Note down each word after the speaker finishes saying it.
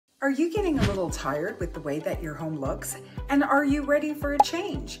Are you getting a little tired with the way that your home looks? And are you ready for a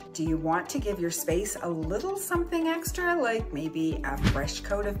change? Do you want to give your space a little something extra, like maybe a fresh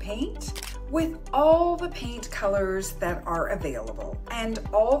coat of paint? With all the paint colors that are available and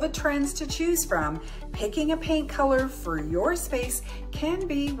all the trends to choose from, picking a paint color for your space can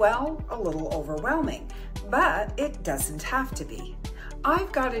be, well, a little overwhelming, but it doesn't have to be.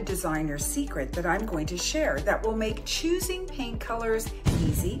 I've got a designer's secret that I'm going to share that will make choosing paint colors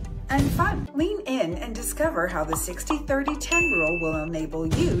easy and fun. Lean in and discover how the 60-30-10 rule will enable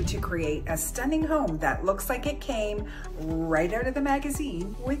you to create a stunning home that looks like it came right out of the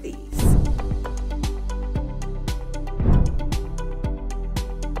magazine with ease.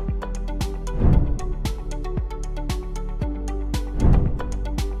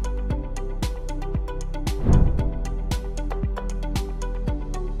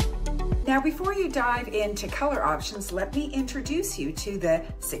 Now, before you dive into color options, let me introduce you to the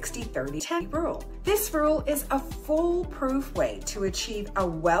 60-30-10 rule. This rule is a foolproof way to achieve a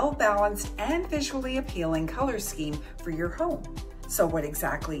well-balanced and visually appealing color scheme for your home. So what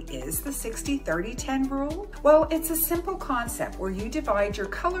exactly is the 60-30-10 rule? Well, it's a simple concept where you divide your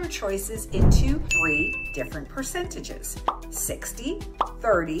color choices into 3 different percentages: 60,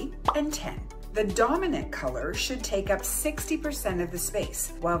 30, and 10. The dominant color should take up 60% of the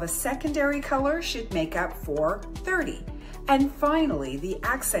space, while the secondary color should make up for 30%. And finally, the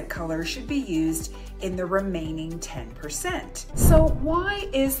accent color should be used in the remaining 10%. So why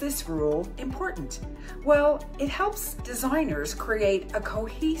is this rule important? Well, it helps designers create a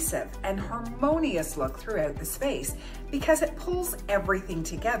cohesive and harmonious look throughout the space because it pulls everything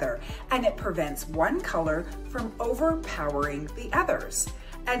together and it prevents one color from overpowering the others.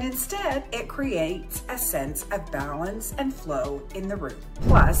 And instead, it creates a sense of balance and flow in the room.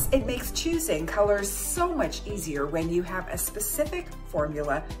 Plus, it makes choosing colors so much easier when you have a specific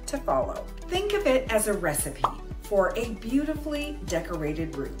formula to follow. Think of it as a recipe for a beautifully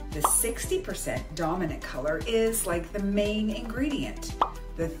decorated room. The 60% dominant color is like the main ingredient.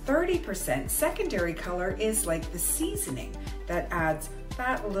 The 30% secondary color is like the seasoning that adds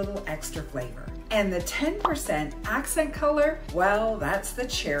that little extra flavor. And the 10% accent color, well, that's the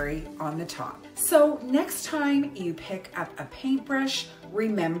cherry on the top. So next time you pick up a paintbrush,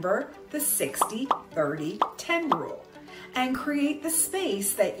 remember the 60-30-10 rule and create the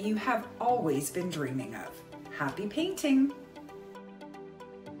space that you have always been dreaming of. Happy painting!